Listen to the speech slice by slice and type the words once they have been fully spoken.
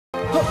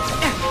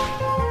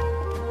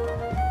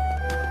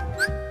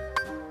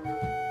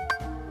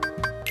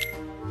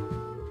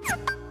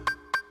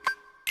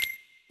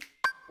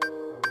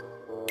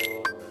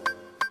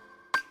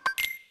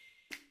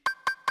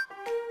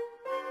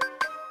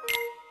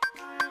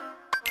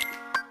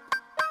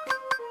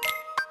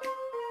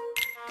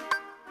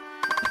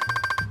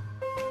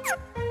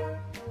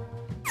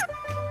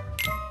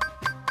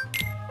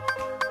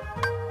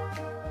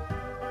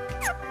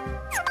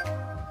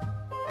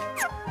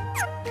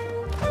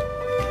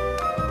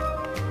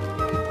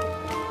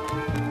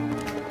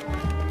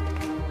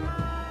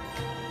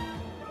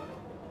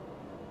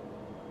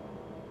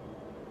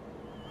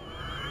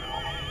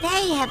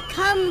have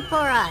come for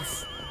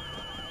us.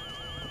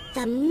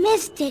 The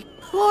mystic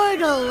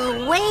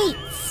portal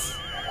awaits.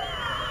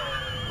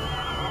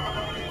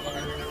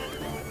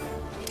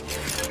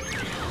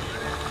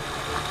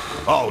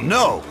 Oh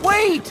no!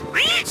 Wait!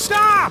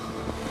 Stop!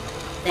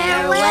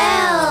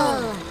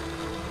 Farewell!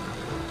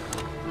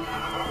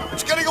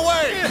 It's getting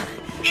away!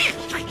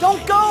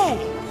 Don't go!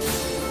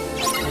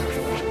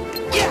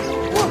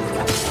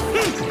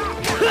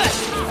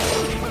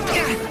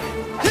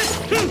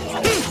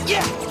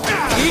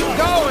 Keep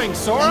going,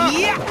 Sora!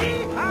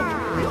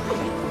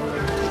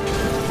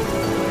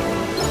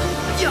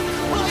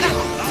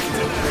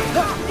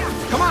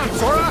 Come on,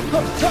 Sora!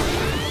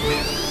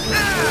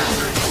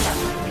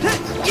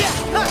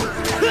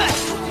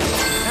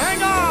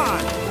 Hang on!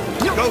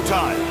 Go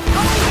time!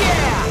 Oh,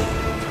 yeah!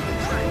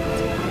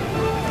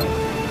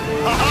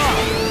 Ha-ha!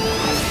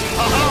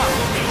 Ha-ha!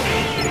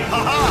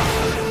 Ha-ha!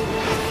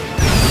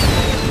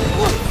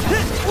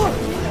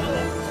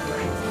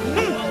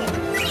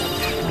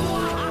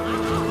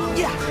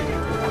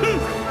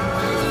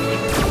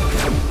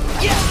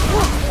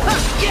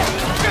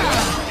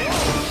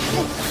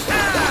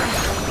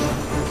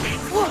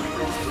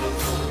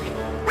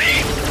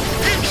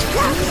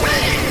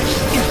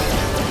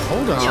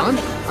 Hold on.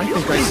 I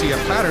think I see a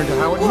pattern to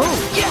how it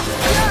moves.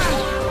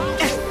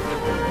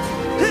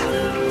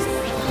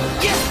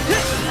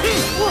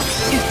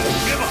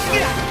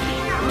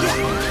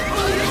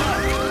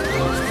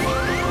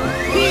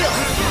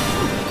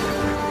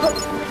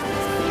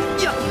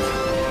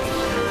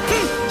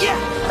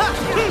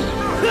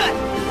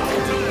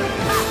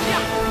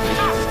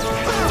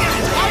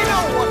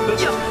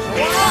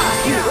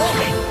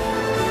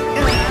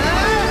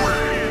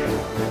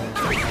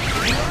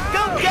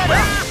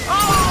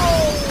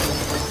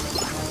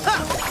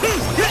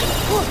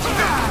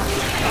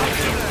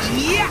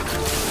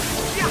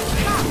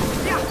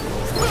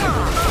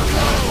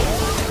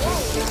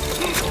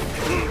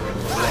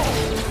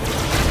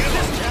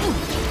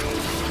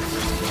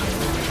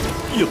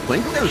 You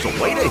think there's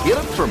a way to hit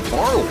it from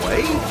far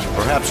away?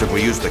 Perhaps if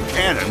we use the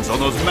cannons on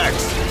those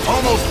mechs.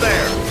 Almost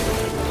there!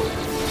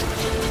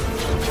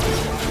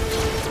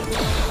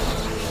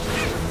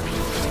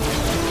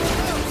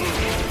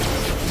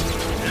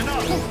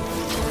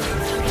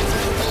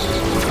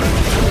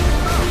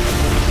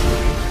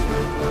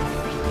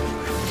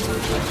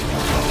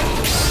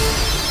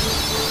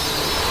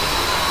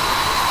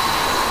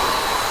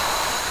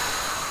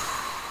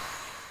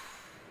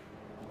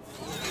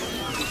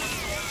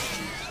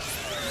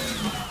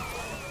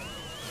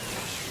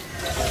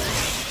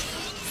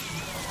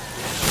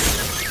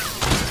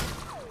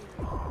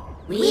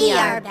 We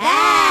are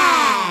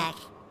back!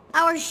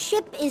 Our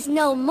ship is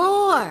no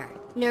more.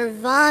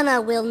 Nirvana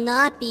will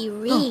not be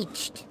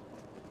reached.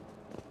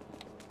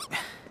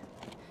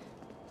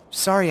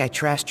 Sorry I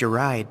trashed your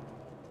ride.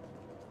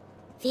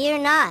 Fear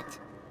not.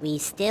 We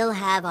still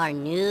have our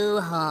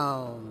new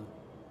home.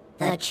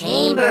 The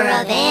Chamber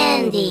of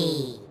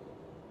Andy.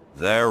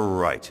 They're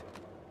right.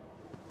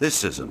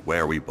 This isn't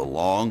where we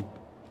belong.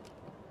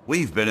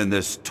 We've been in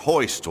this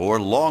toy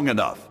store long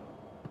enough.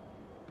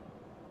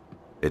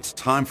 It's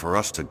time for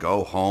us to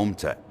go home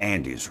to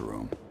Andy's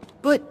room.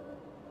 But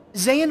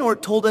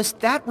Xehanort told us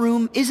that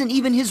room isn't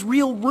even his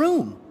real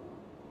room.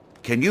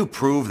 Can you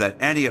prove that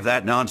any of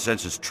that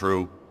nonsense is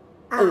true?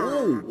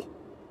 Oh!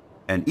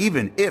 And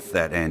even if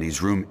that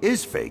Andy's room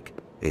is fake,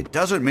 it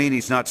doesn't mean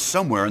he's not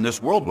somewhere in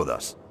this world with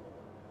us.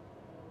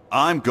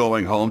 I'm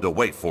going home to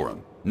wait for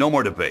him. No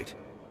more debate.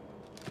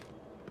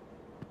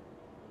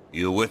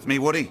 You with me,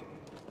 Woody?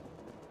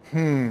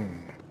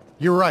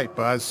 You're right,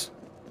 Buzz.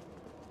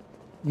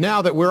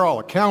 Now that we're all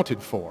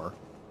accounted for,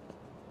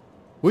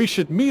 we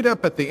should meet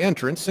up at the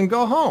entrance and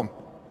go home.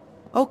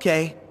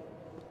 Okay.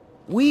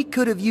 We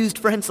could have used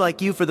friends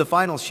like you for the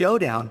final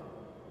showdown.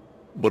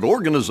 But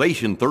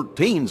Organization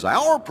 13's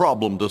our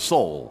problem to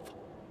solve.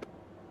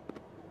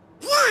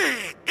 Yeah,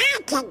 I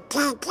can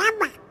take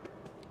him.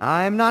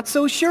 I'm not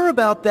so sure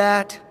about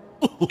that.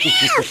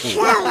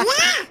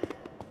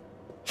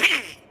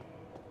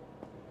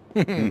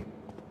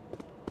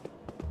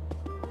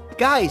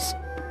 Guys,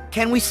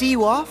 can we see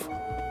you off?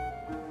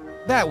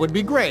 That would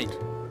be great.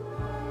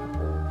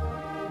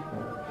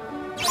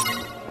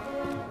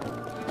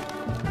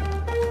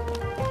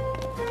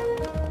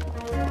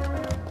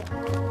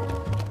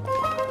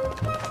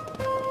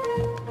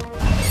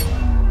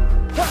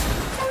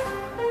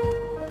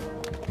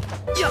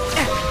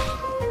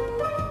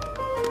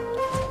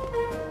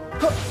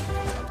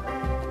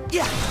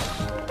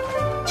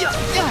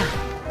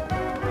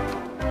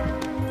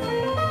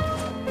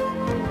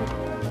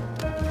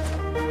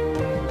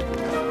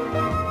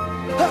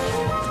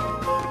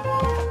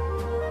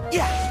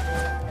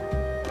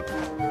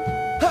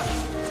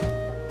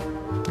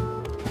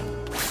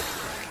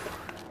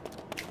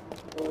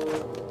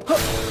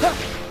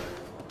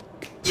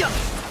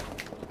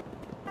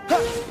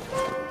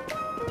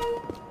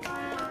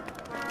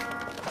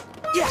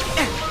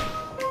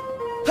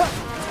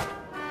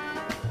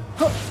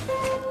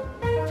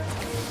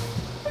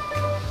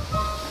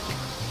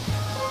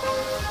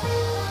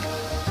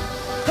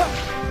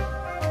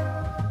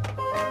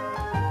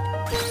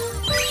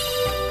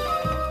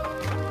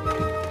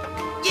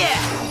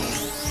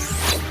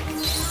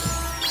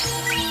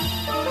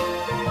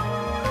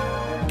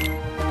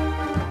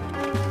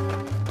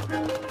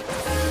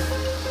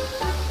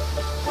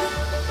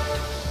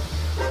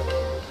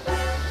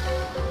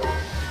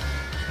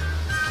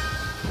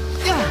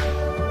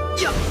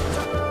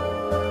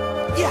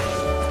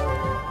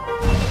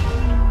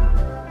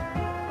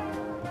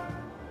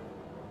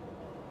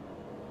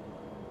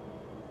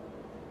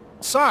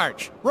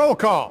 Sarge, roll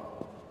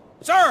call.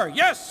 Sir,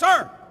 yes,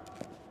 sir.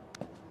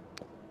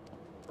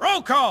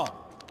 Roll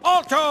call.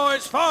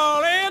 Altos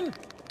fall in.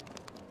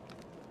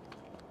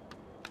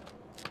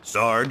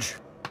 Sarge,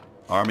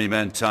 Army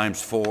men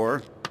times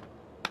 4.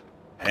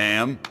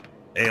 Ham,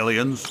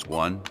 aliens,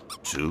 1,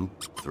 2,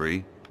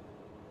 3.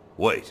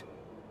 Wait,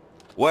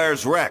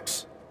 where's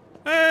Rex?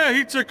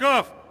 He took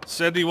off.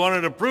 Said he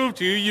wanted to prove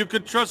to you you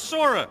could trust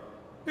Sora.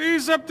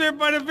 He's up there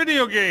by the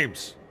video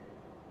games.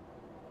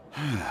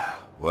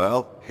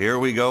 Well, here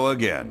we go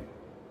again.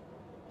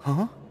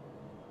 Huh?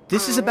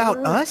 This is about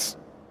us?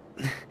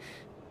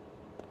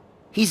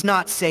 He's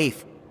not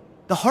safe.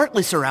 The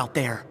Heartless are out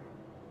there.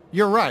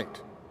 You're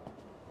right.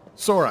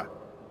 Sora,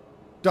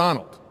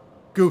 Donald,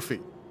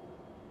 Goofy.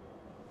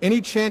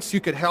 Any chance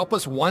you could help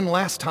us one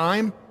last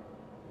time?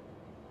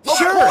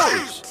 Sure!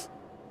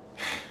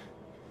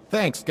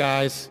 Thanks,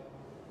 guys.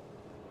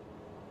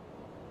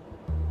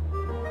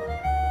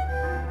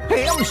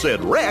 Ham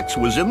said Rex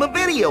was in the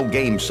video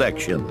game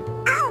section.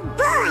 Oh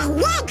boy,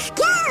 let's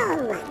go!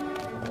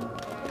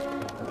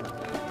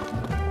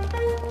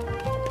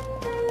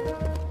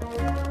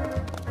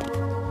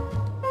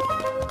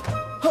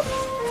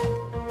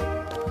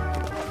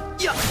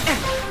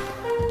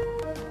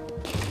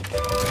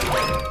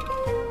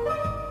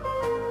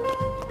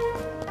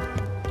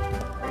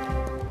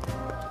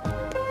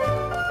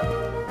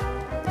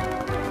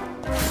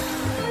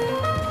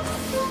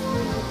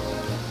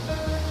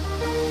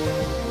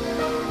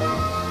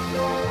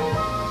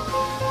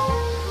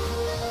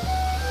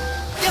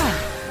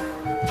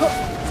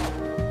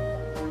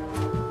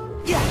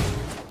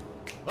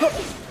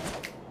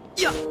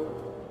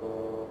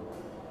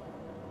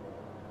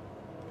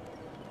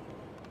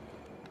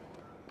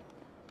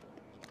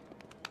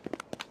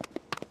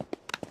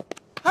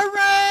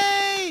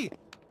 Hooray!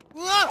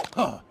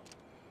 Whoa.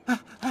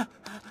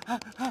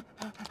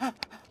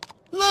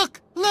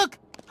 Look!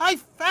 I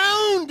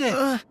found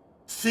it!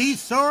 See,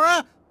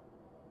 Sora?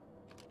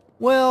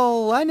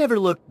 Well, I never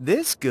looked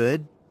this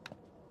good.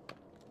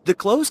 The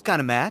clothes kind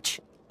of match.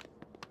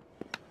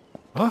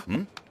 Huh?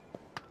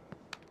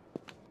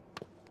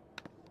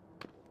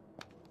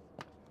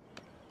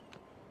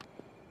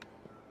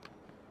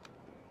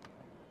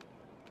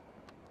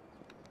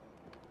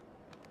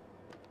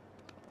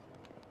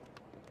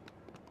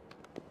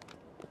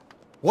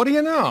 What do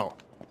you know?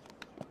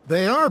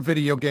 They are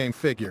video game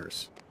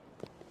figures.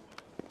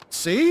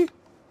 See?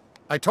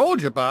 I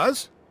told you,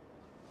 Buzz.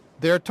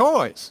 They're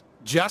toys,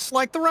 just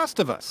like the rest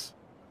of us.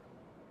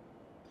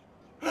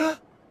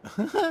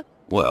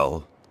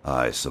 Well,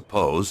 I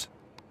suppose.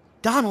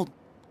 Donald,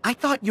 I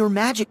thought your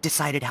magic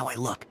decided how I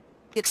look.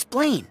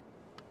 Explain.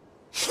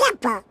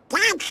 Simple,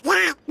 that's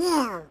not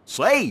you.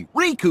 Say,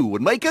 Riku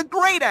would make a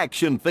great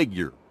action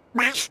figure.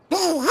 Must be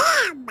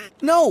him.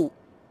 No,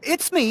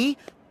 it's me.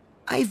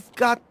 I've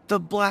got the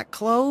black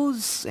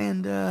clothes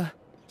and,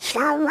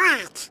 So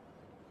what?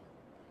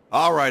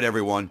 All right,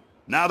 everyone.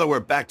 Now that we're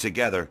back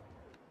together,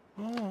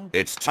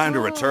 it's time to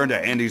return to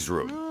Andy's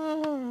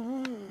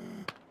room.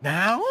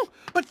 Now?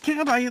 But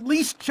can't I at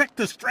least check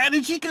the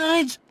strategy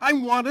guides? I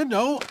want to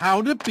know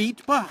how to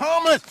beat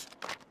Bahamut.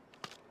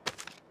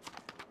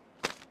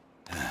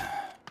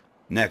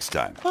 Next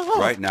time.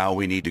 Right now,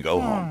 we need to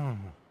go home.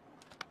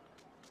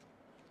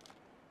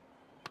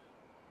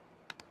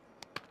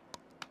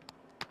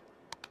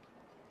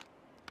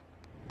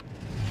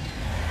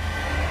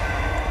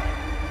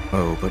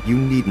 Oh, but you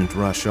needn't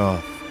rush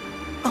off.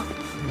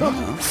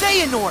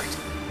 Xehanort!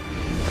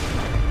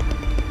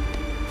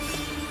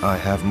 I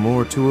have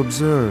more to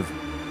observe.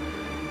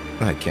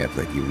 I can't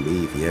let you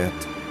leave yet.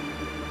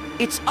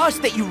 It's us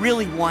that you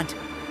really want.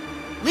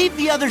 Leave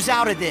the others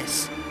out of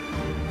this.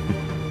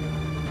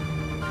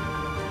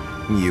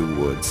 You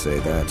would say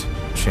that,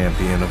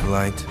 champion of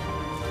light.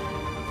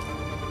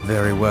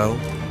 Very well,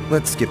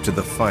 let's skip to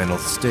the final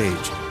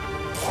stage.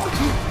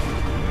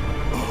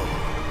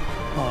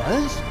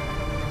 Buzz?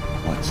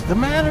 What's the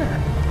matter?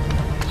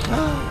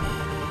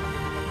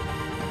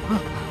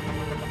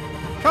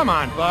 Come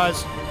on,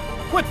 Buzz.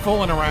 Quit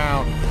fooling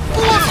around.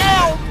 Look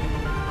out!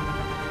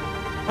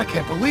 I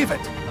can't believe it.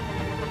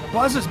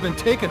 Buzz has been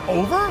taken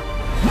over?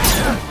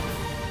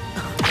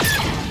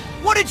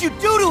 What did you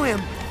do to him?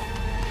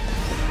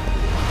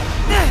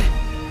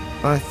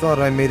 I thought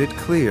I made it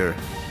clear.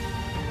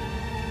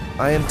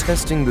 I am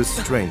testing the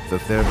strength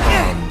of their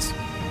bonds.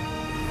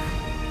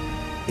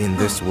 In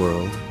this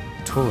world,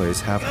 toys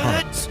have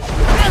hearts.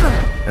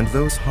 And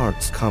those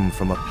hearts come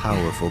from a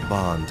powerful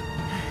bond.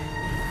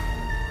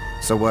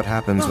 So what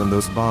happens when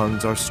those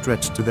bonds are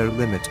stretched to their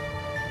limit?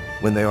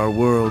 When they are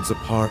worlds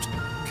apart,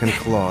 can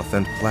cloth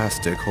and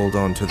plastic hold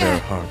on to their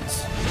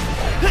hearts?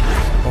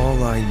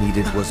 All I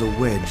needed was a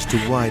wedge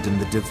to widen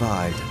the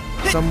divide.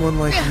 Someone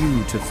like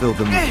you to fill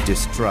them with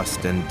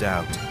distrust and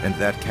doubt, and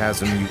that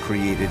chasm you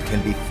created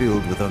can be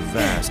filled with a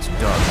vast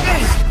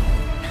darkness.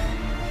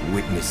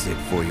 Witness it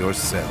for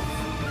yourself.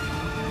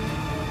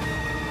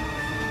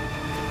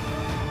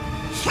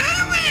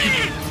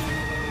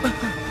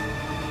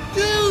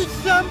 Do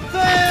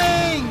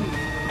something!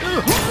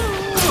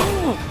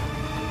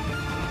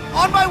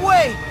 On my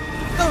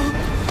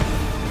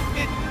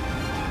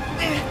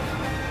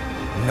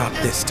Not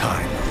this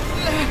time.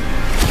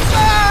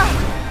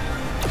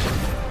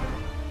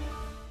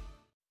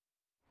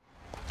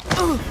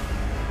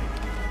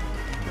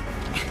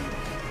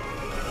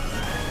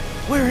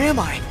 Where am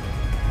I?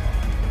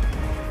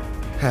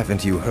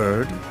 Haven't you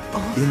heard?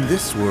 In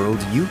this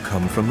world, you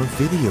come from a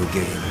video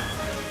game.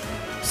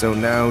 So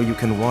now you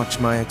can watch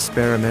my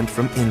experiment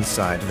from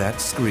inside that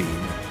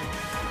screen.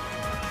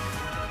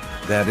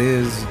 That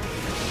is,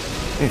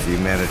 if you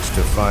manage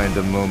to find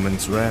a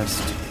moment's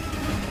rest.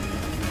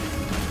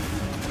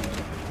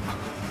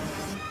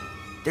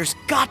 There's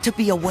got to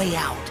be a way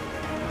out.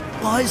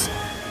 Buzz,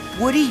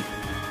 Woody,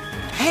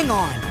 hang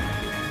on.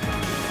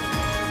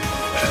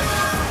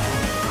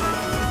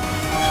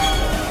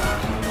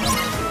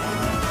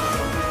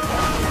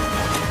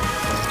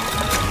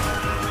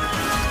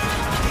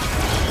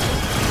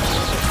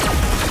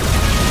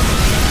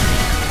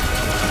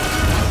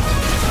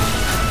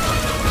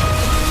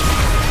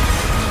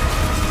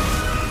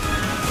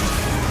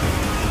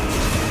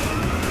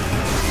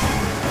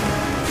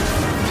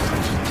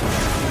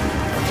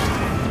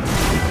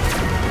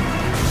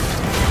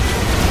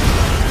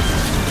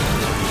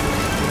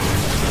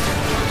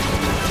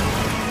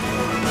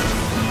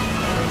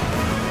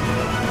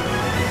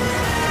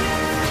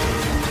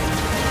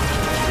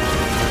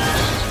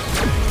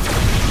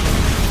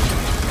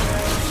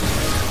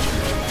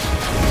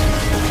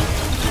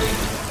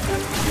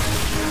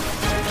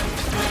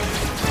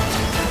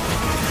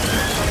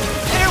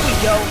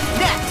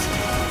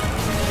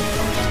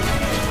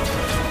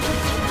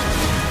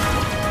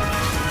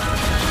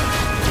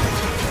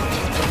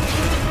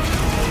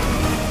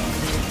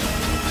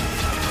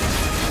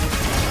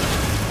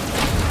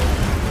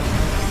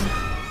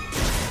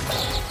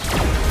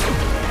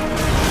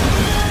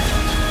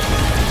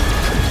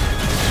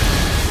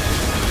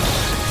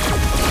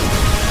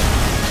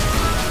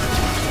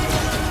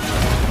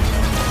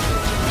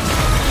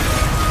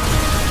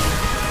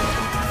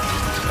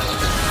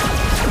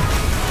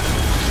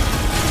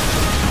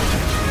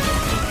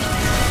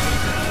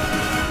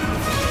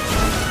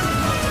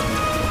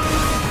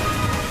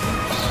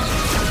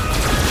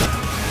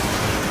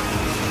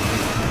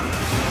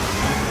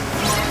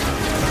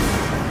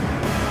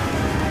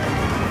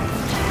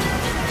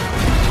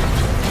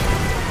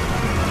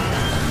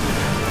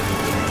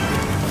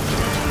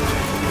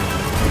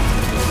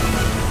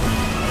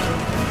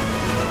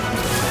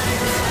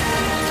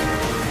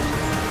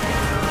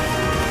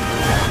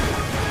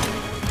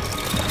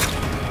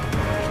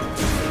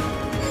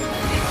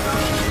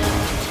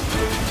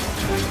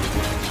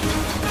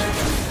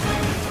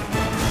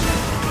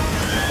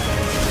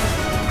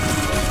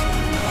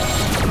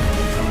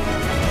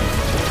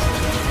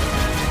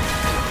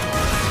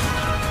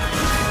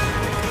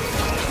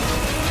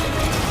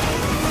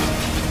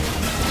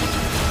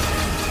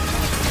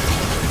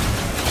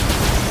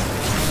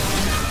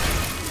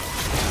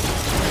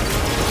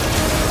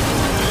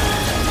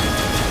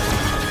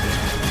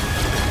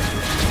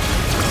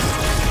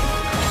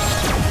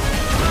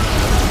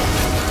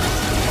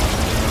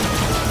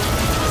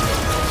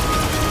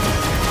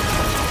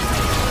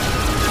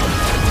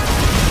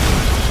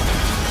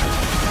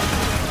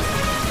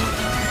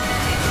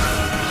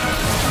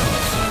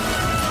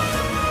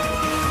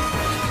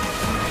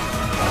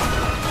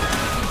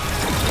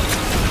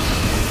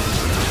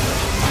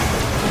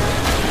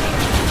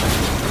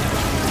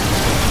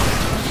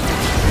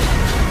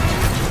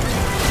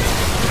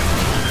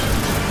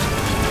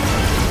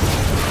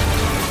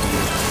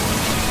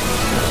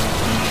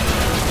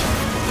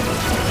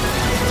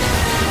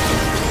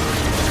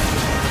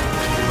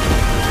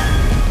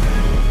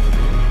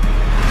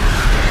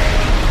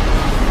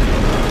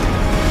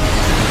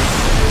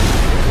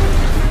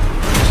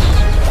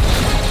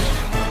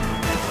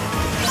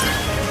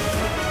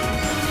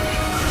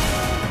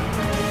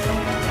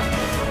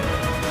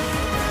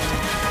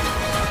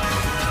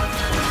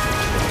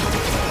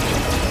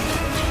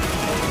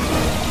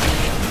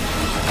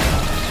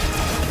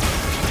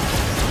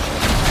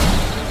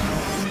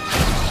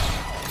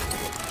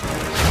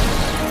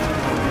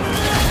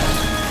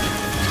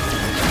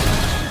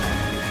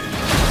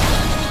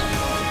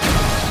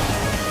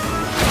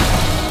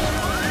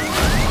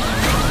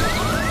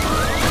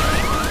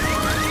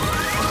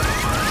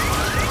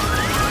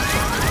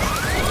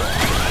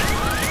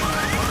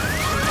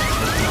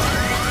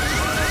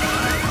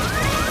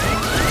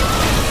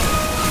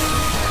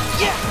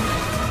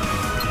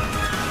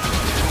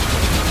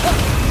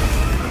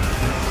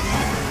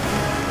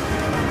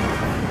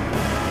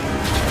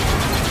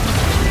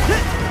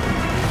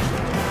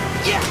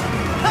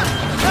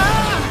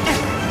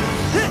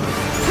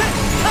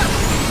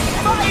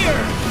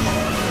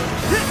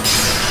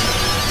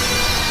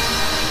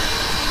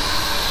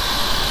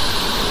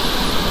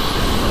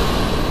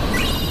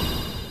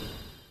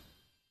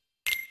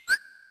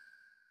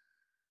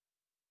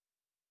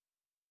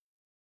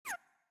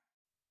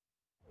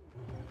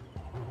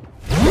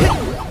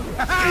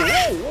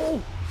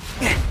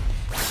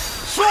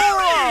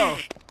 Sora!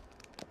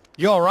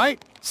 You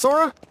alright,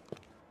 Sora?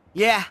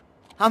 Yeah,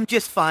 I'm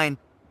just fine.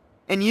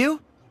 And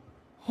you?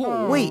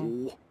 Oh, wait.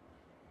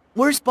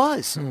 Where's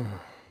Buzz?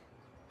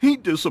 He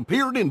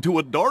disappeared into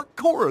a dark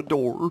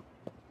corridor.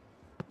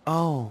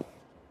 Oh.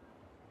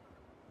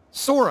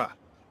 Sora,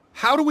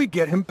 how do we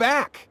get him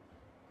back?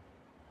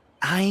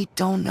 I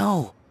don't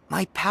know.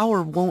 My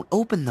power won't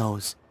open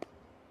those.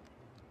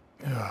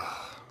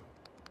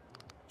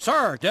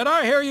 Sir, did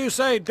I hear you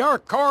say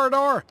dark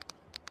corridor?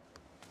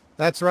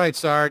 That's right,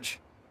 Sarge.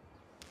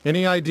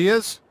 Any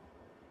ideas?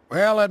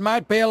 Well, it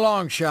might be a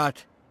long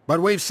shot,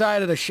 but we've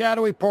sighted a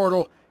shadowy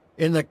portal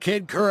in the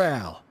Kid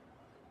Corral.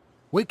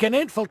 We can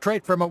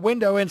infiltrate from a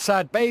window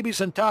inside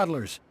babies and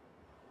toddlers.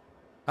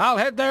 I'll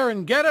head there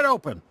and get it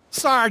open.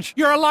 Sarge,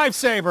 you're a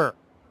lifesaver!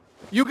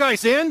 You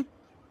guys in?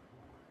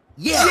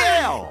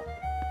 Yeah!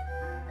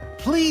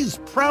 Please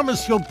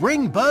promise you'll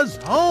bring Buzz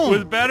home.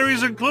 With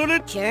batteries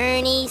included?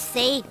 Journey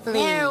safely.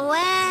 Farewell.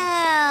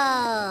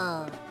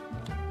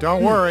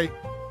 Don't worry.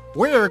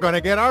 We're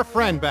gonna get our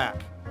friend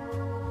back.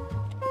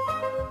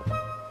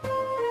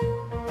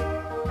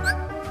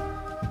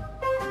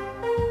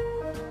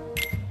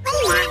 We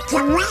want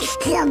to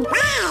rescue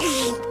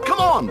Buzz. Come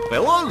on,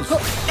 fellas.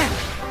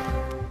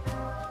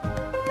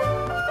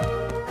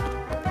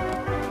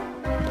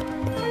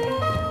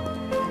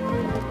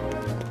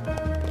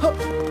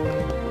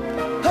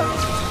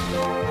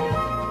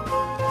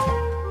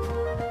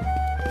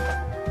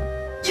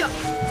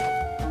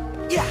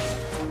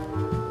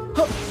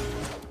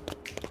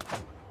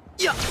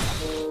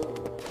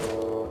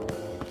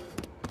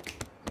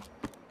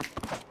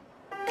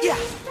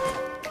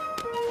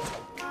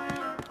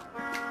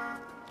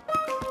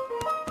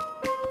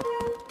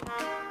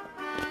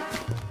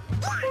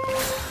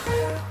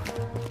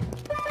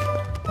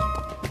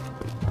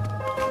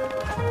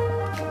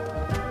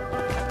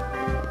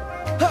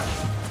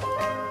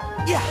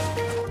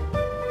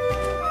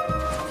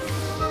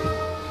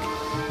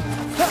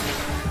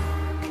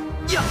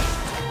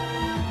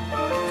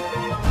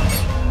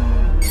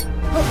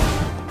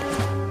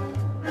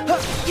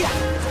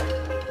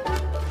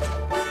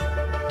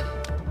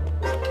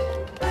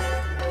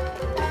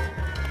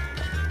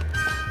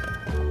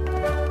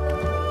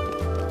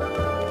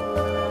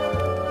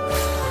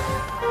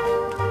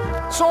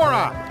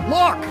 Sora,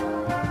 look!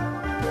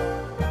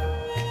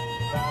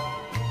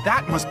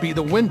 That must be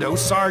the window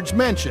Sarge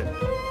mentioned.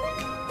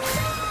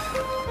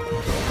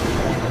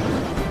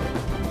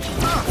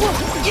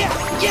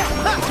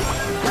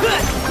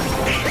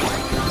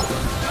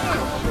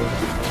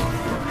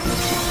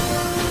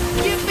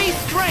 Give me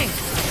strength!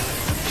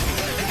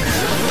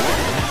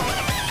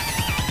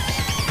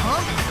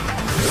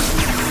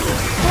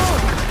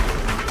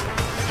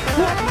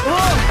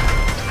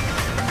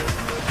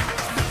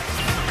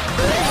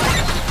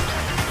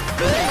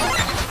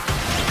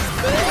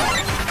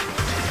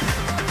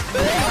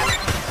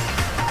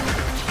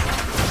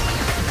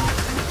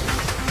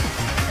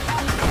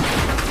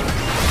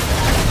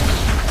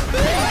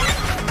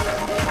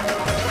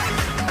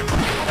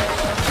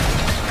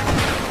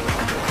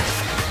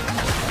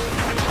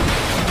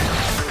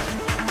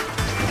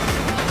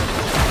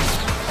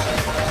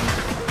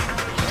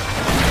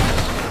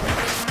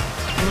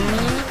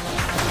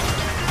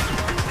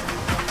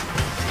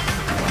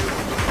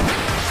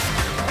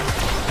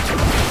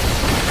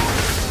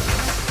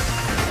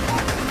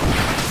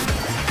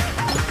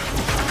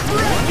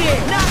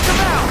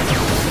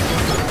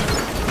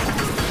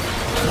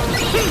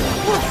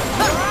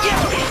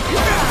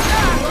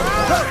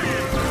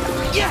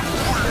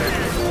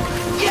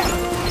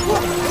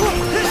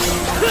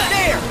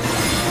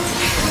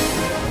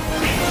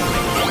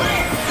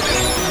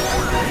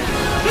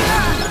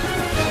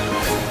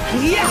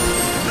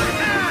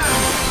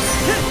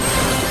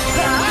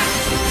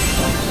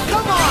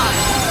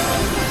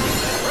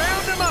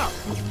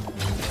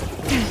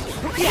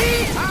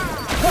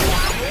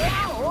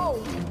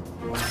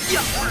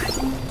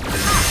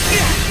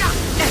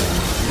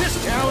 This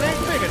town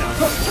ain't big enough.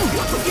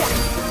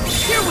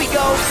 Here we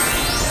go!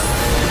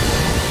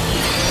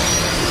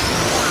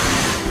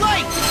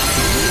 Light!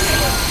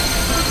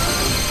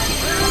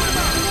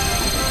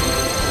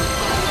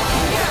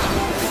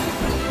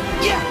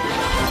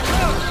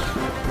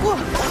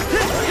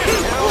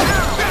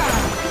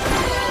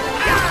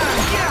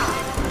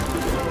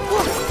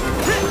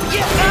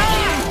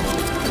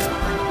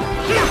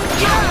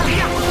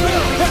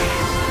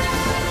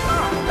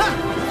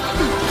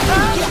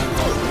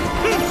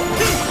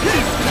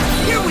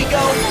 Here we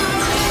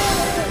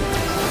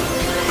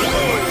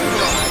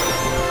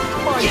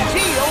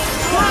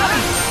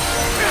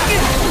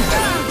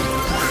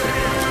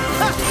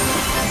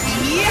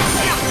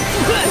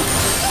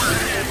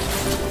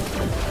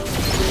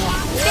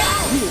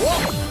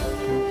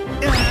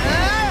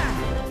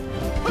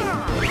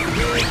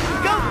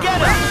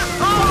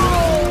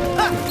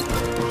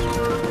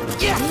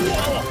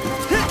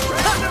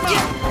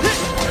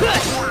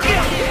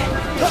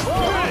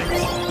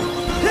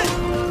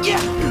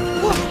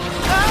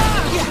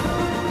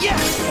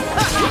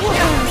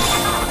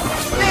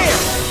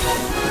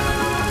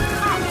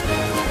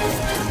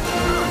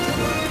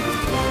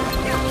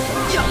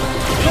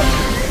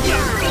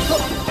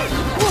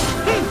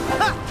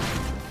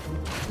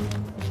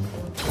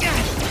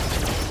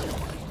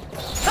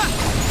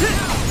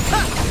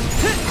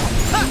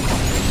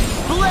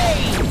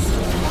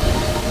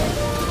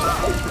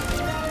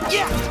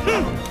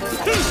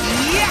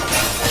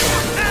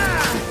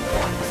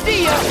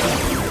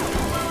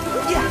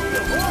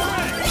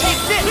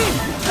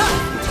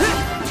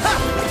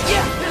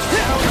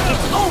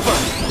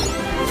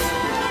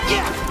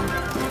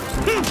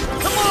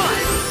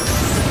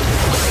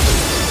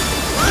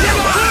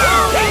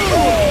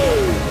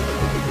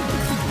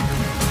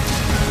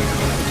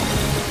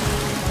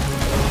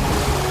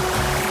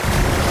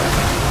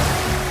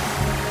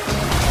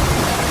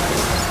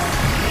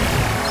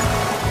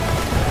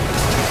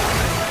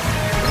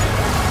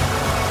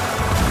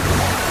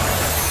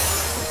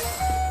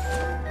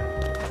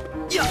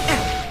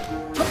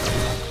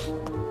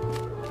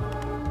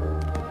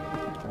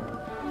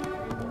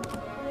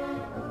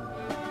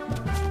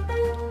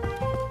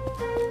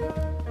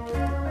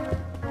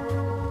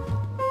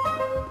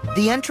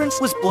The entrance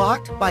was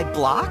blocked by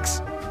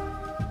blocks?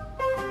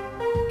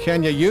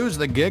 Can you use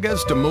the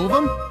gigas to move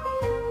them?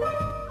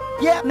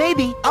 Yeah,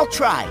 maybe. I'll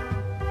try.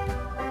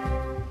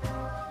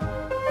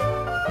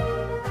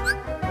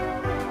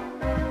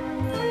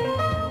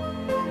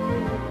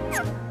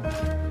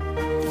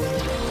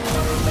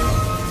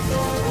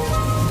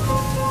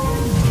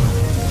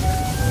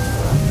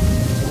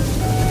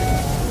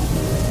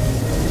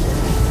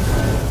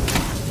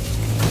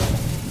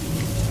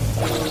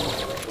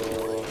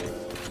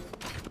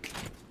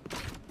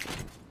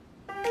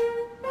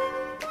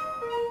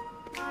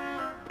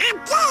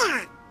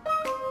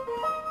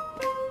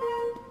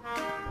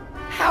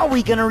 How are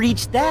we gonna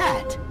reach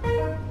that?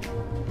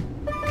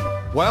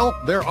 Well,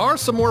 there are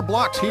some more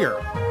blocks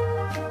here.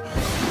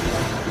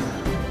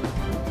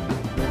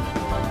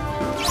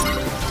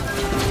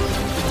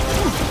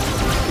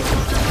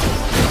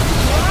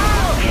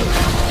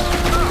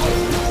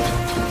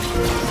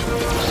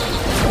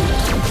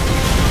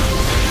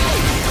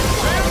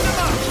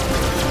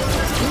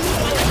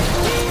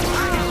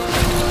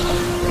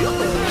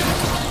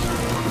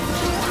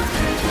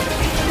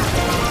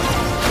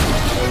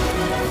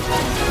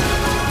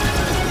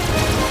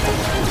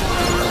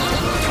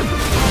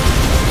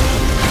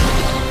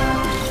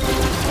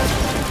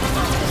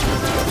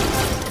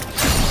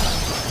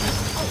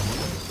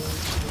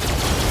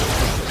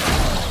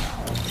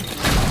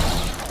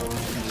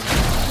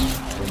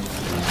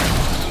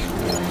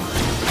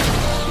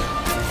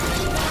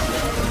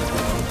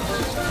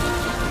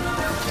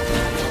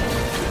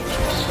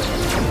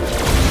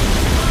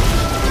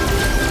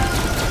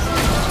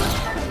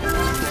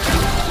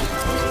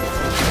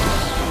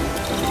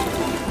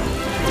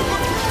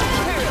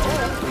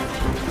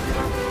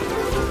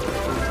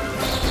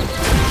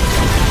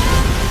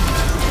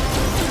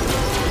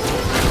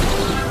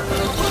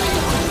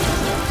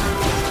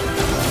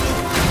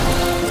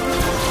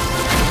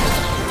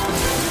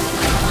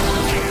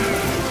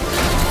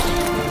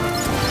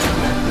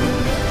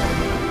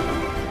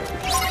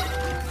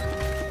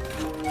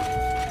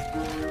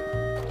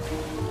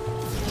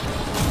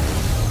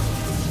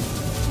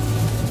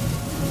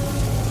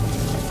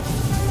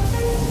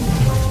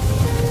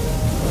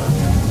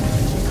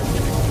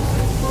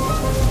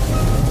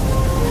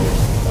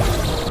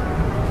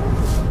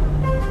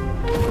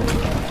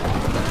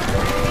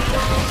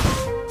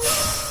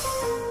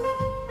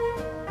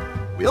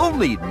 We'll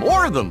need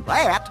more than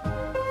that.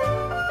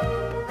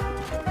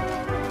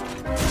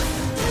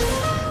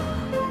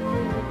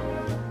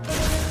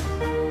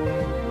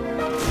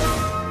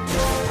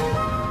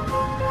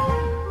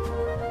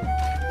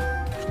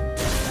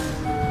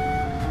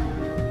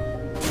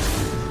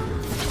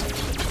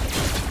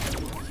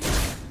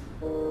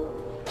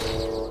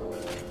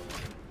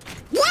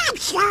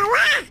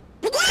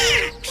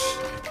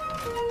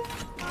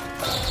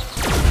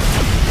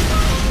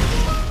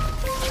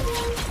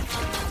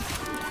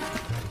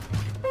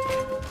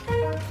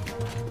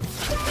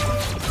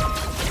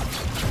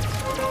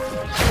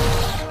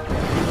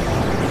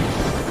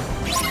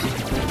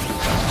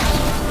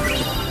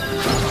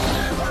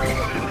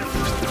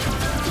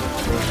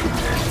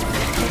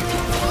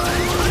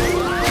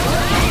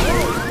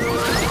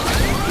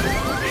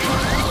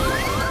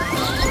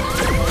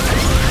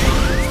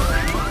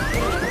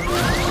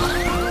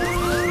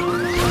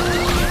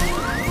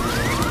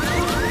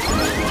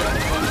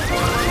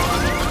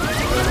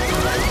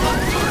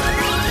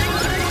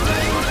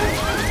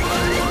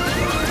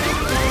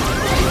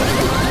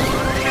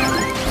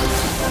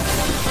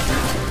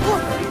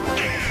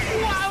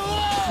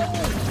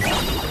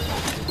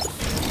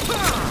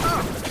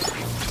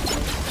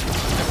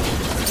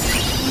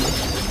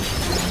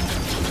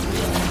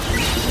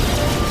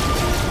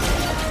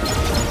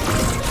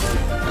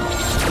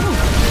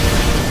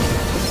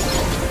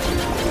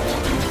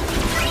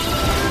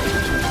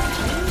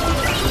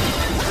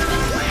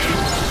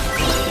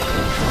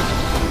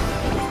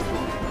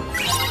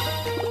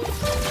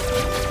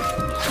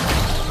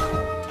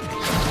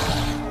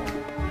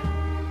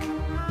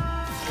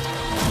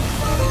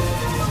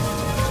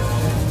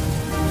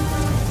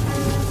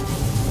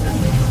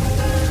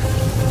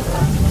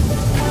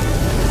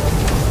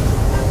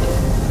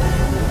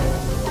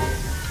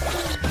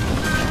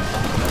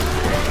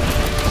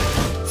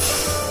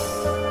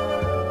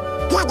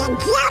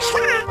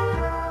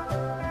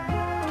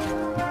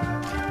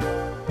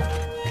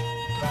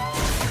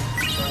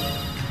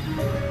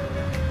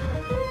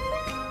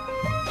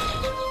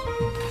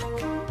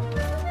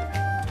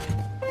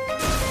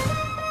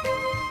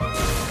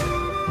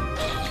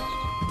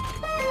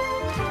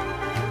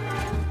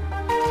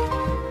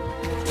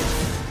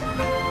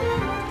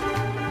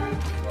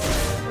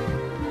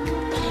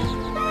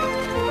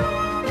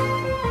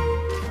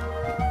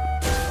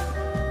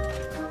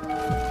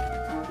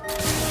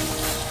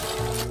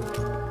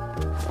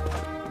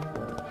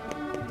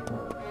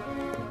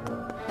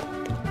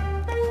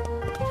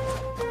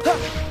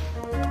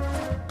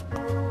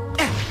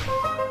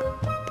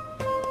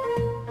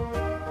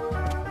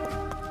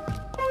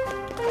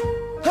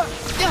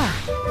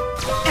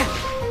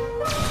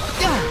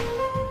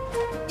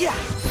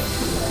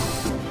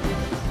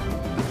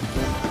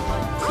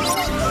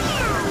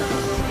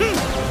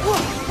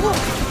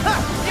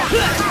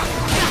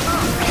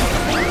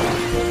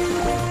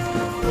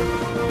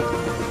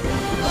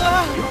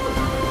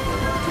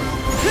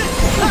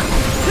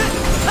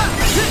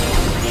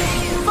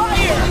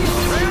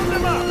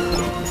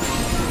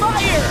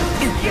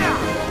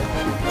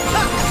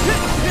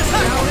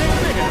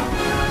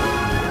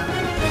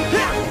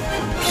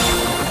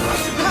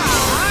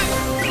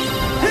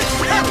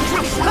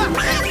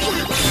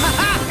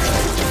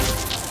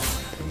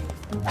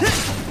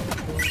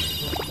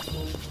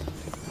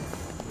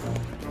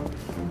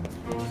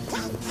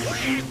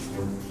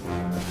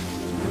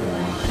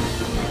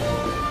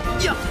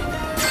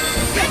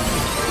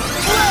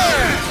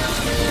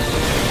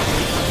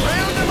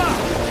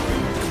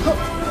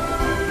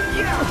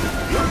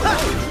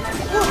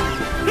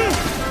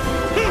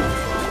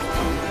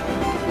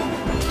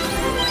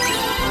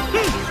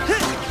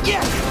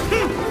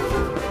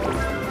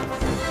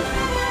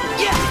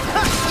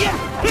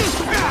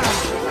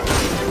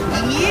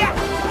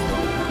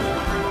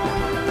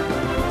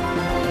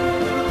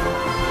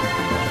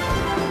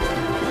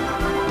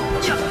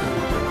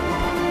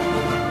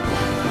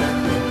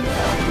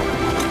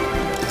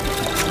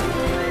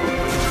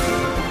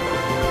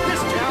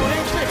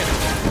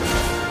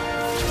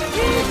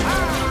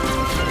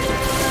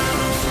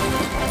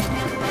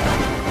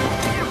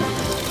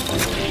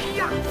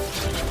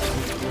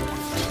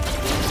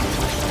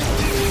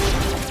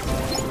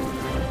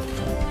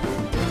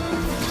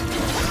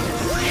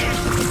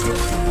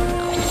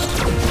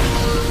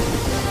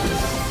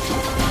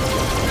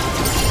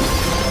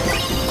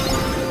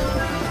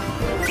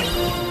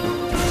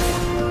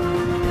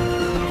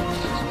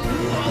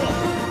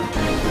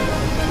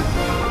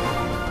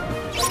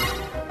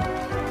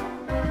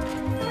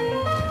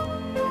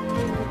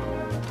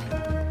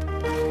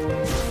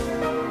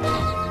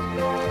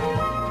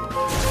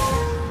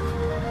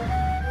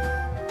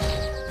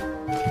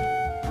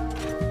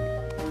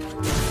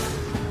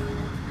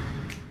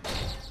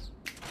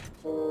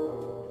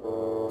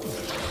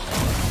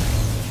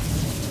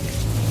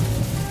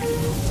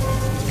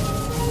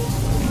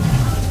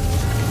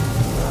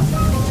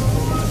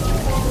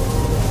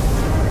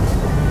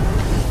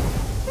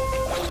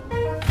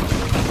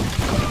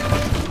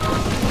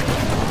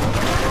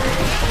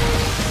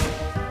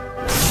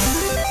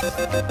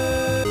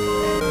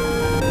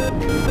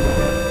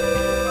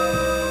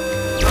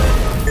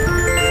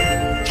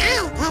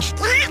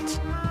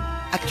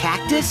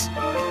 cactus?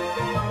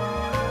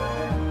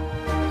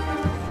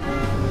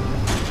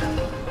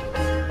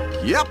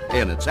 Yep,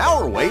 and it's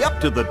our way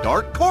up to the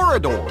dark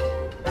corridor.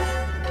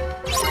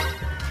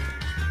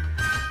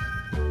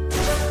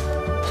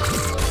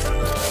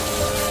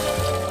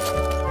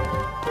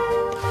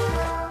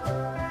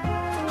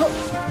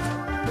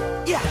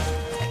 Yeah.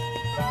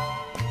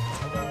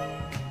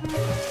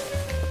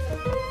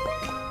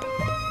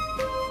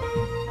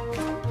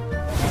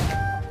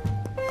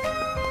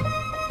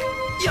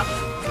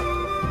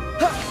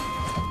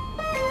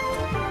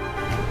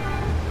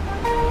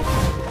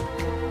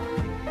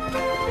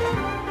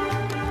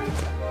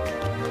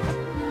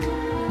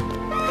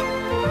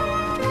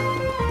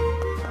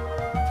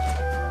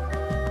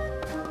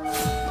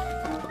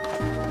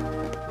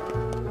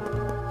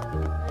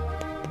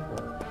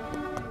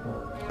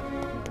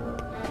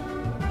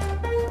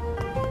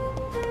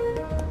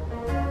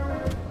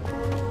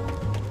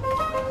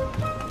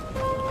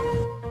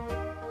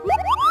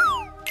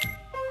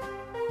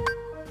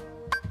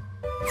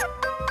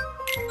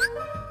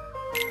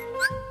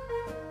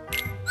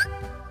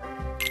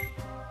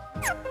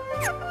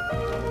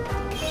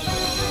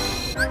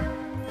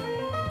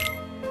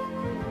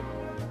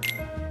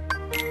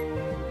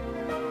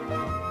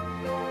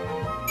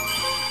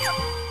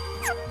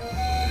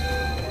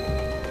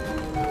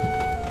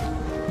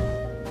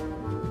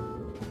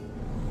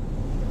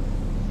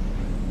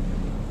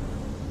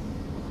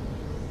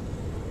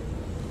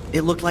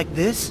 It looked like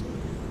this?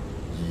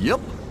 Yep.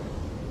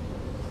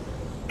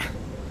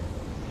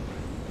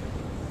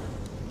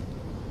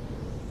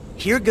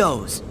 Here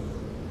goes.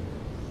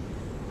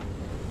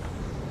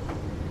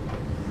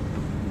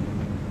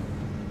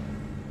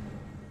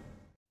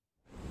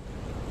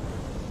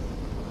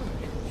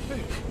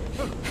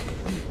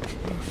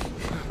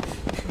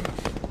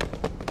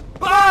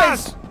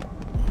 Buzz!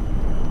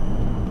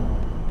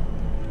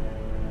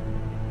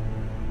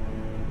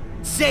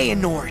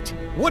 Xehanort!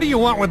 What do you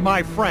want with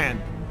my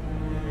friend?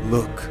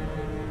 Look,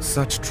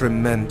 such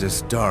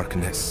tremendous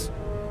darkness.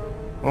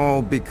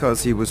 All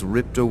because he was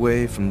ripped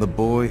away from the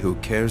boy who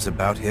cares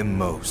about him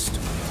most.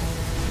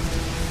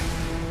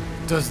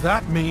 Does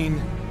that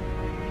mean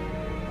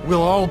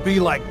we'll all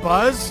be like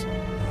Buzz?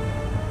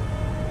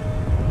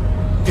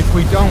 If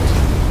we don't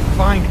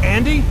find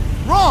Andy?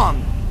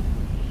 Wrong!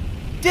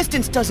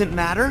 Distance doesn't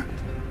matter.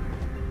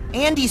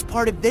 Andy's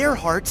part of their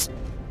hearts,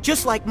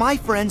 just like my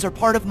friends are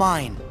part of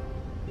mine.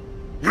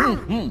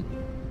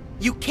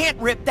 You can't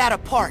rip that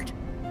apart.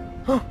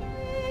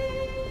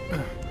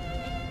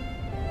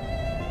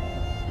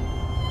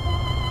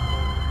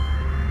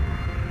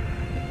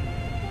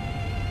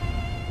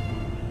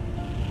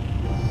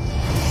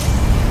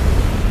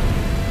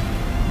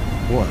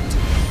 What?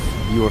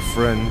 Your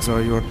friends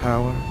are your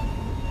power?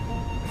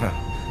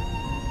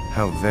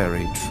 How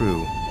very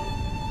true.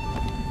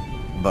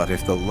 But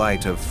if the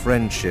light of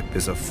friendship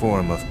is a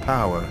form of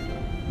power,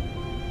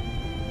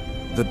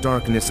 the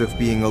darkness of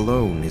being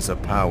alone is a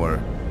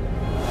power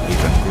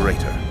even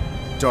greater.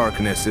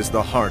 Darkness is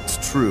the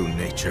heart's true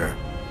nature.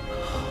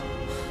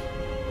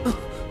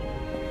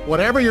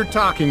 Whatever you're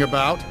talking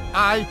about,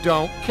 I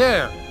don't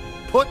care.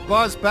 Put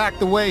Buzz back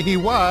the way he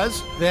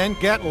was, then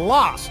get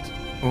lost.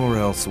 Or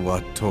else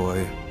what,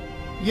 Toy?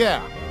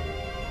 Yeah,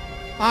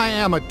 I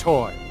am a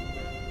toy.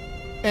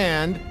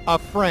 And a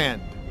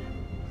friend.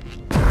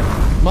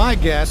 My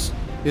guess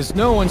is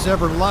no one's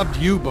ever loved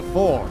you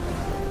before.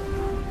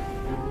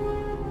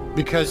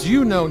 Because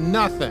you know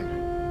nothing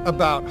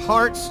about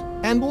hearts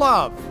and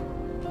love.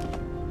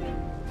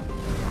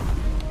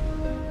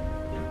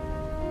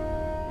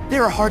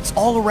 There are hearts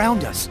all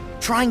around us,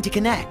 trying to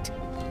connect.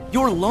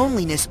 Your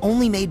loneliness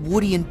only made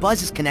Woody and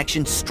Buzz's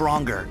connection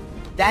stronger.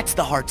 That's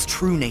the heart's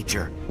true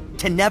nature,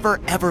 to never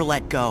ever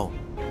let go.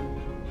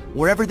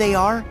 Wherever they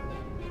are,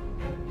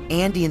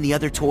 Andy and the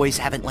other toys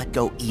haven't let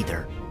go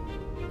either.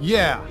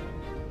 Yeah,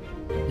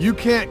 you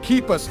can't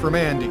keep us from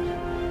Andy.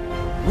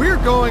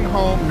 We're going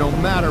home no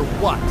matter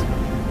what.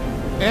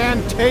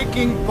 And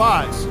taking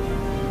Buzz.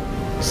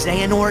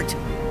 Xehanort,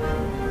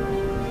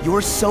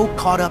 you're so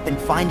caught up in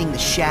finding the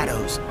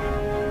shadows,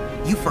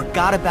 you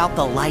forgot about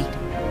the light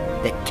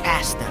that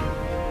cast them.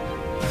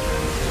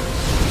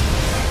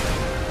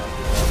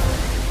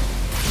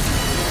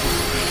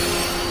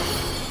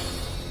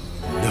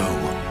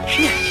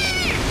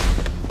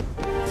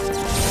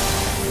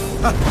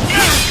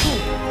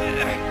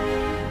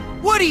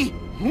 Woody!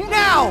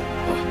 Now!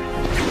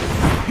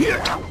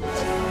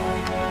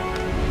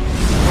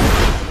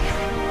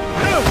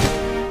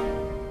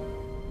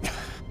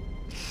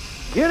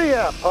 Giddy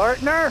up,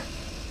 partner.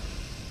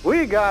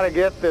 We gotta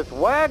get this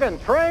wagon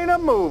train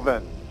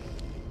a-moving.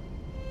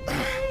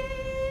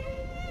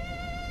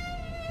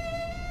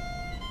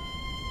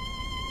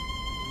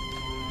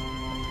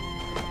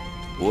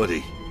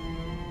 Woody.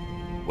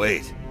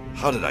 Wait,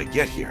 how did I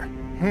get here?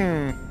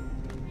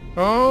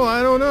 Oh,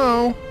 I don't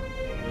know.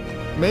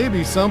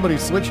 Maybe somebody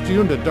switched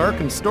you into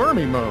dark and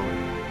stormy mode.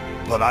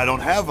 But I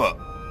don't have a...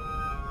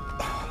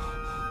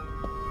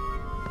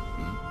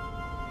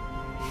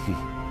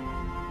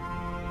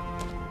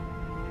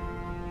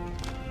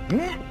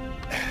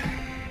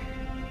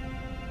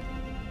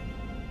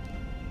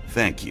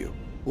 Thank you,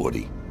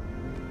 Woody.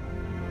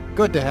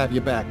 Good to have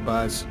you back,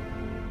 Buzz.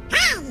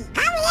 Hey,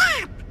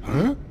 hurry up!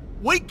 Huh?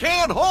 We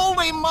can't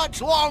hold him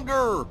much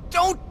longer!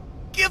 Don't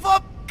give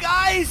up,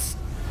 guys!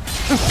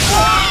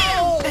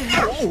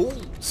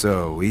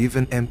 So,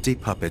 even empty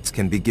puppets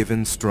can be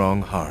given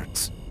strong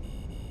hearts.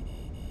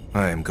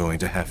 I am going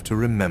to have to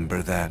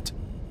remember that.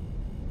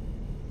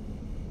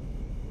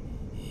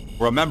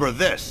 Remember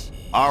this,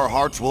 our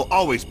hearts will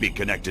always be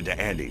connected to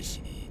Andy's.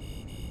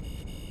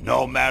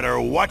 No matter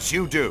what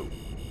you do.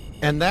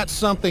 And that's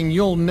something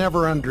you'll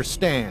never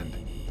understand,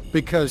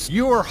 because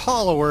you're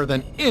hollower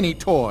than any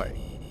toy.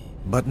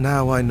 But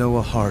now I know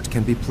a heart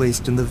can be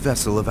placed in the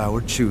vessel of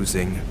our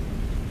choosing.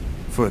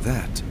 For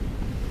that,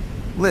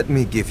 let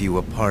me give you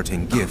a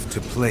parting gift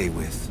to play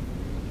with.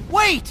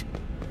 Wait!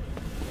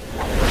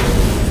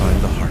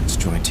 Find the heart's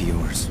joint to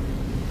yours.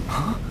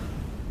 Huh?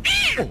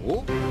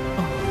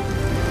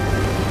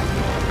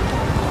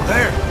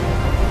 There!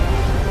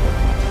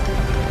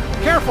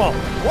 Careful!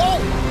 Whoa!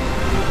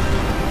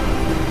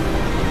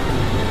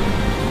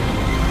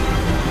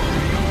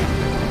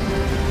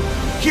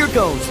 Here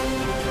goes!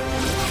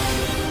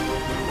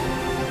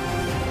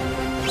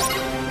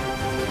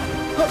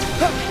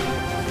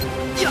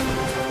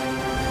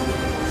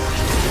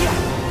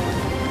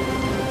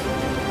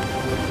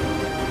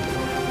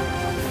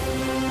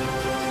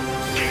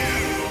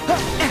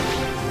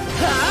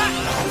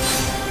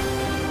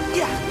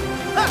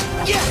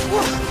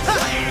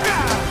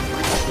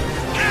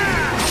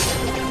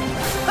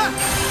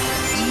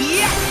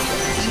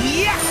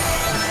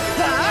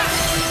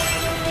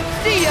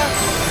 See ya!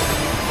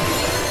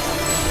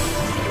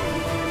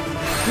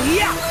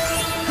 Yeah!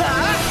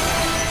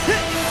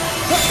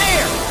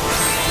 There!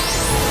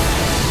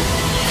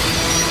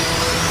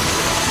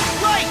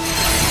 Right!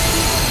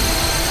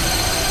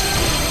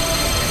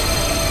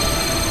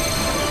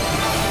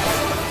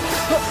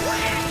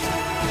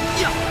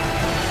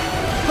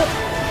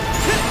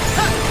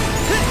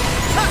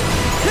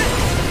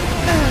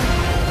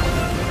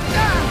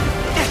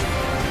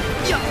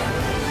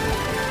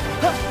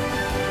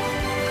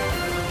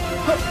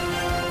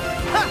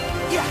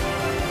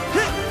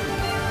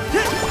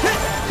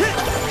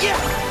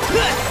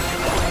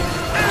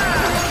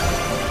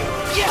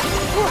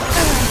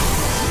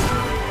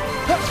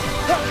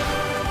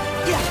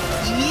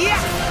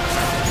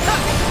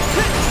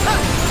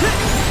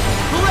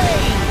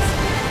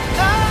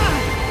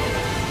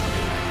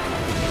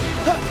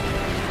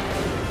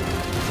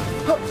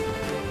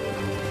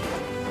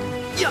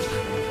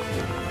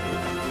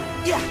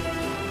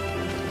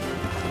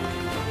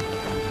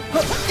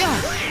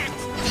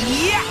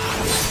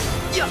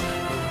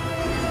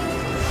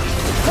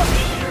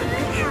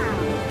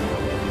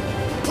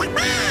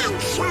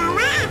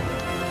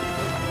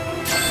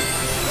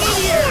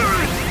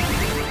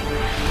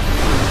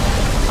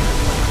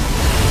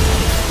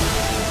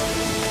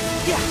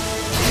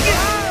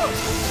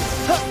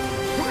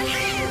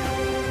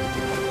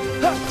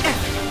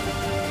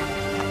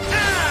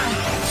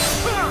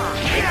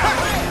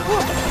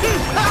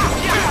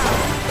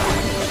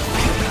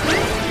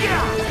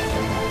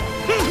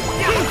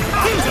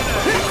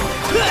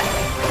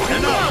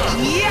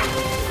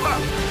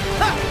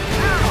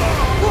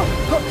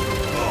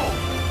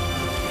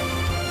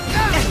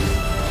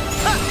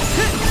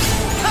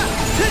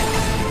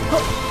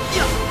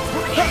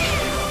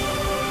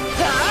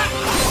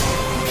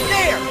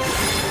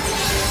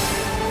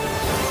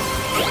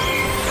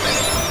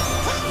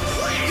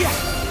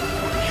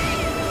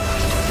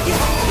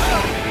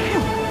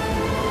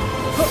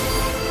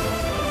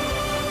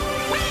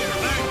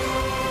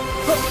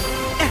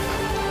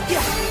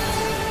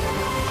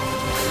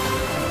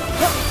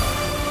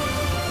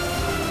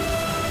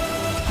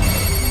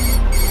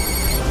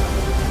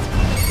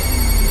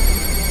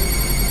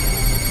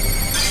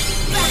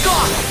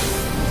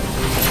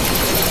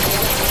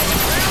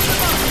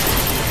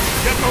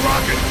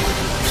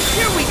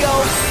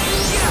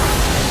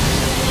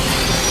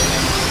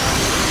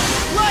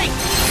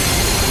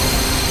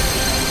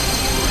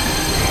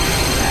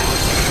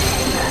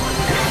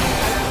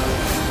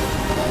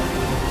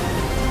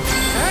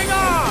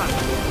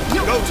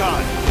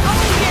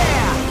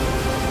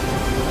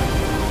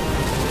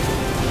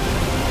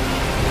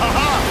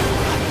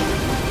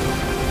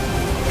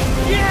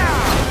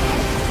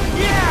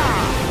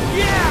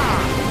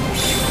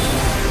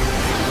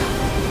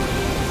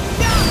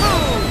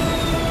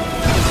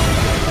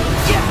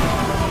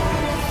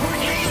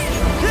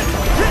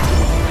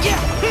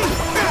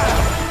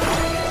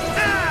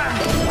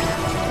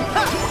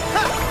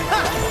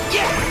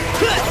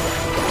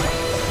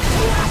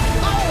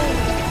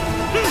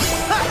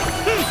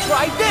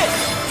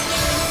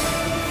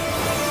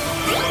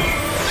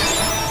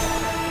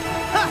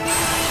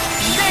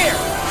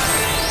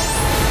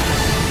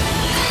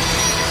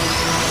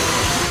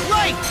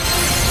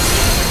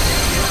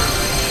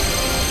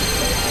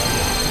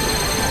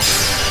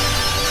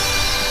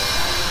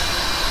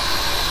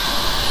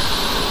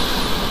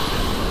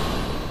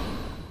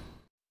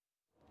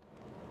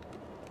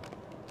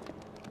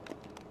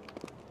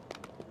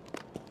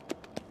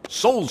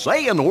 So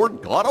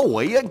Xehanort got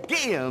away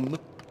again.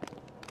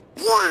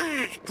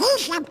 Yeah,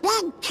 he's a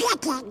big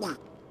chicken.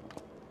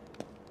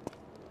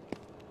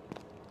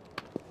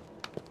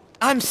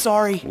 I'm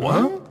sorry.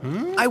 What?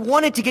 I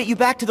wanted to get you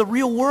back to the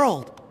real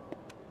world.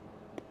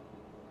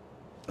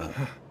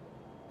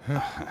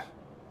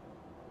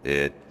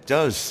 It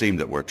does seem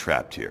that we're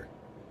trapped here.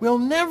 We'll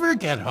never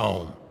get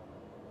home.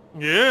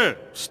 Yeah,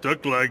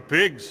 stuck like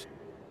pigs.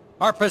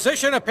 Our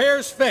position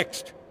appears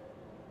fixed.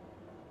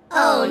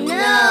 Oh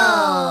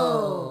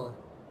no!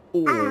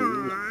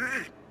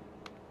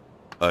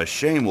 A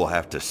shame we'll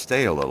have to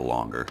stay a little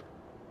longer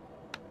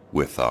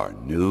with our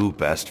new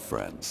best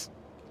friends.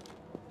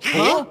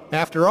 Huh?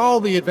 After all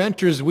the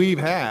adventures we've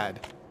had,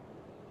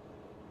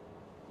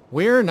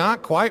 we're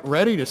not quite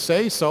ready to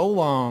say so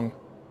long.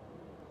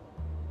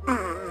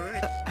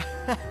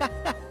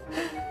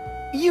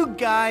 You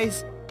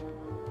guys.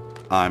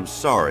 I'm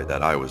sorry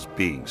that I was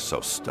being so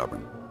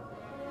stubborn.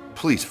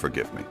 Please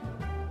forgive me.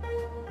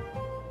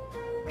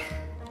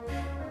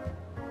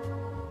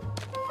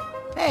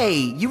 Hey,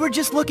 you were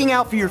just looking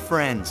out for your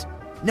friends.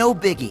 No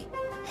biggie.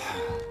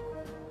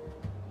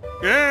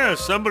 Yeah,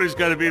 somebody's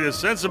got to be the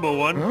sensible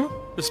one.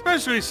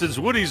 Especially since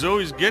Woody's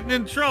always getting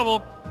in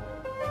trouble.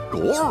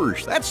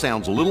 Gosh, that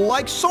sounds a little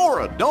like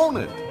Sora, don't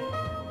it?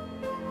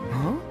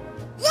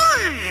 Yeah,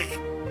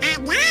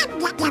 and I'm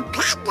the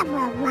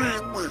dependable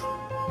one.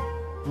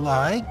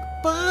 Like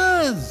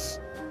Buzz.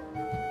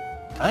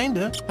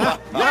 Kinda.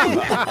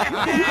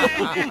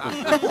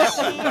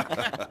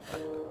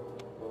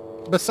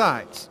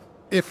 Besides,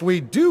 if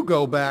we do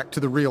go back to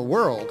the real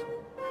world,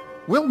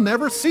 we'll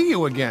never see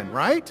you again,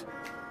 right?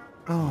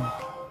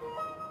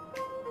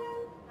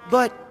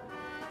 But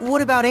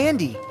what about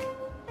Andy?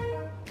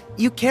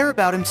 You care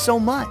about him so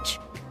much.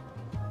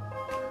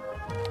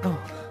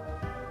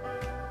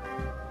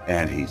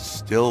 And he's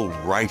still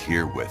right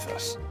here with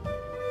us.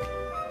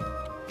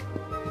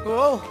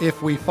 Oh.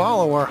 If we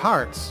follow our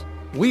hearts,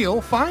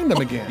 we'll find him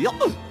again.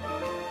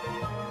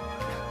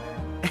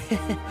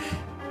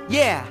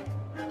 Yeah.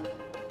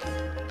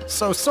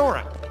 So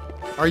Sora,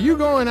 are you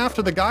going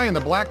after the guy in the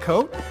black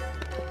coat?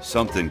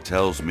 Something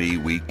tells me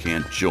we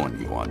can't join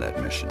you on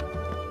that mission.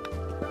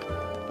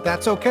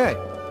 That's okay,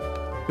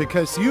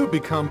 because you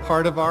become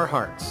part of our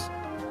hearts.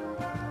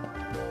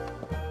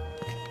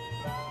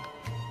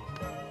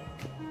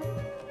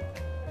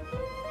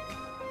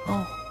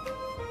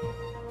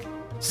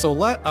 So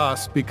let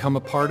us become a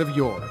part of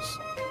yours.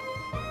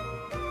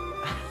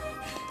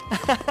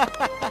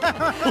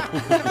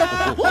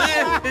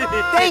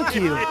 Thank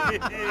you.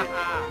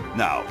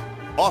 Now,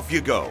 off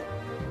you go.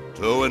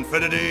 To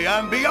infinity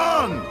and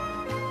beyond!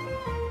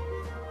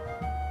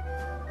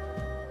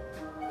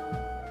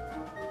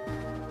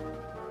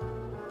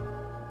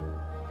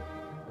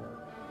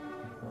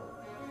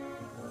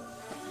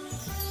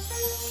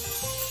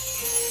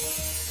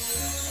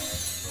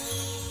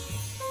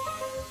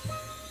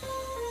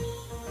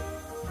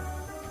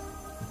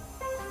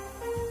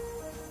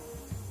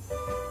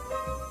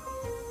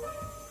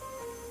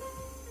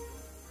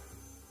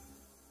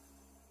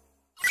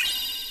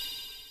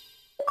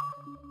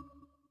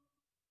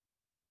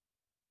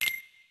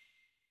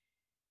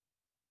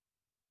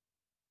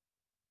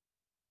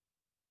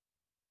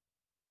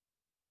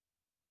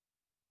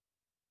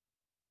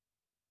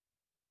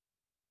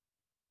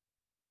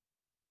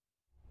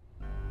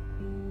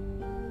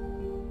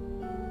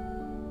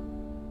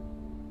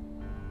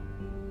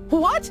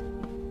 What?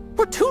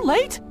 We're too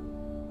late?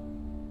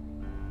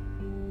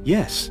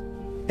 Yes,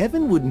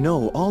 Evan would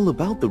know all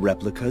about the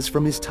replicas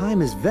from his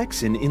time as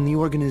Vexen in the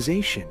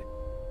organization.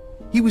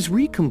 He was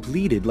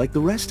recompleted like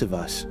the rest of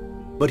us,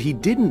 but he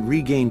didn't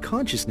regain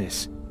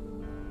consciousness.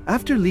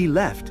 After Lee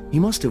left, he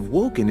must have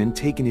woken and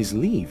taken his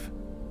leave.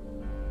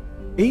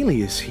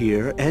 Alias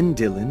here and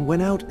Dylan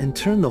went out and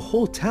turned the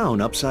whole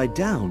town upside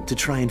down to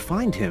try and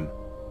find him.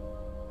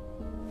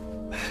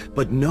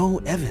 But no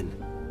Evan.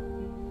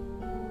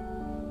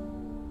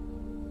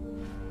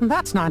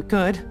 That's not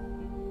good.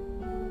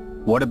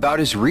 What about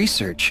his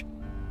research?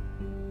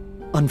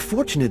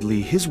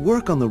 Unfortunately, his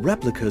work on the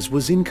replicas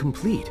was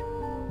incomplete.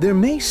 There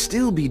may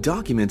still be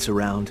documents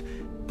around,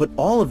 but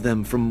all of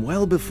them from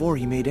well before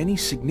he made any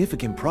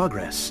significant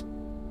progress.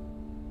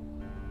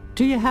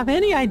 Do you have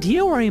any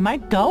idea where he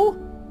might go?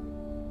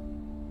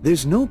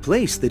 There's no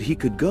place that he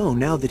could go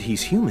now that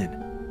he's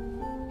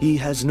human. He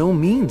has no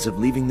means of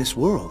leaving this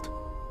world.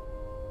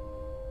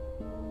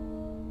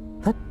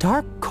 The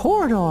dark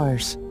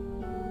corridors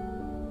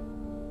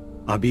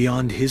are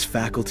beyond his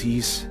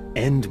faculties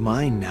and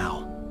mine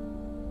now.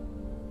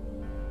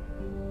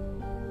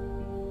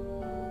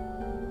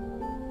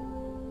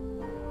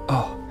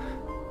 Oh,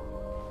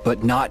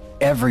 but not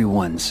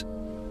everyone's.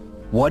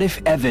 What if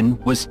Evan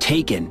was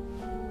taken?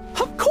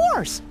 Of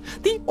course!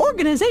 The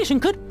organization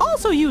could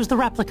also use the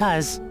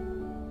replicas.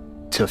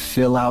 To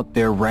fill out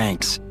their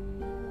ranks.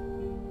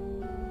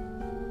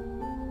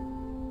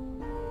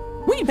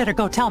 We better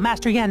go tell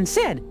Master Yen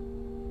Sid.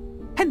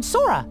 And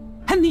Sora.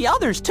 And the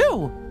others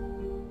too.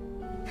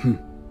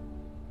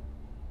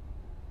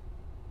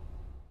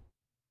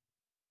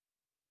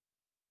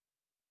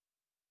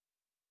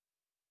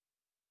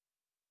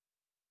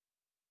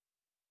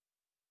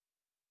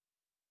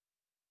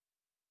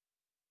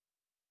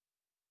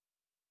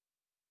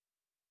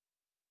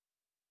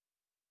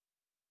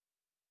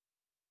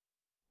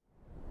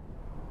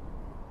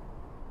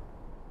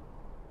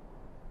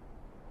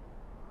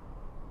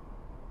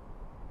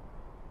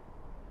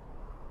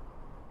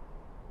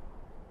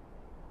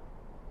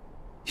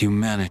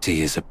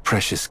 Humanity is a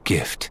precious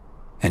gift,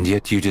 and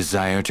yet you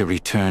desire to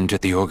return to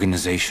the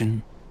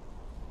organization?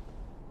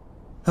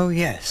 Oh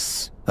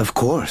yes, of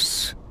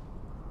course.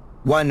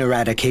 One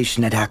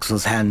eradication at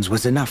Axel's hands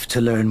was enough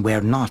to learn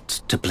where not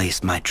to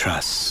place my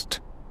trust.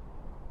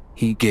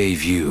 He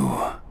gave you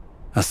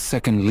a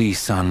second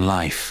lease on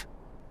life.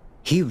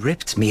 He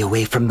ripped me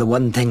away from the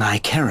one thing I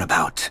care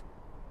about.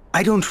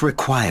 I don't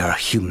require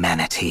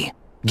humanity.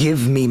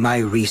 Give me my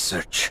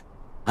research.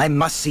 I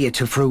must see it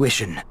to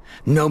fruition,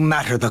 no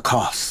matter the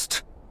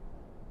cost.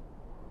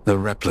 The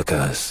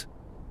replicas.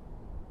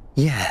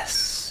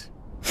 Yes.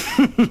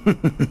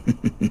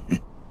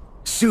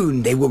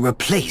 Soon they will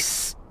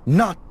replace,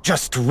 not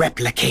just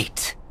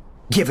replicate.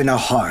 Given a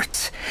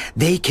heart,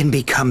 they can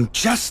become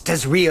just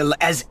as real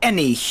as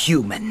any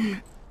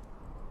human.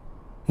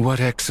 What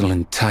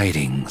excellent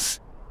tidings.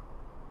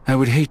 I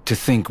would hate to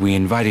think we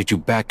invited you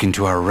back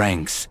into our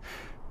ranks,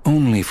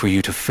 only for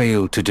you to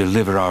fail to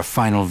deliver our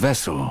final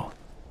vessel,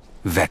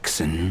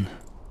 Vexen.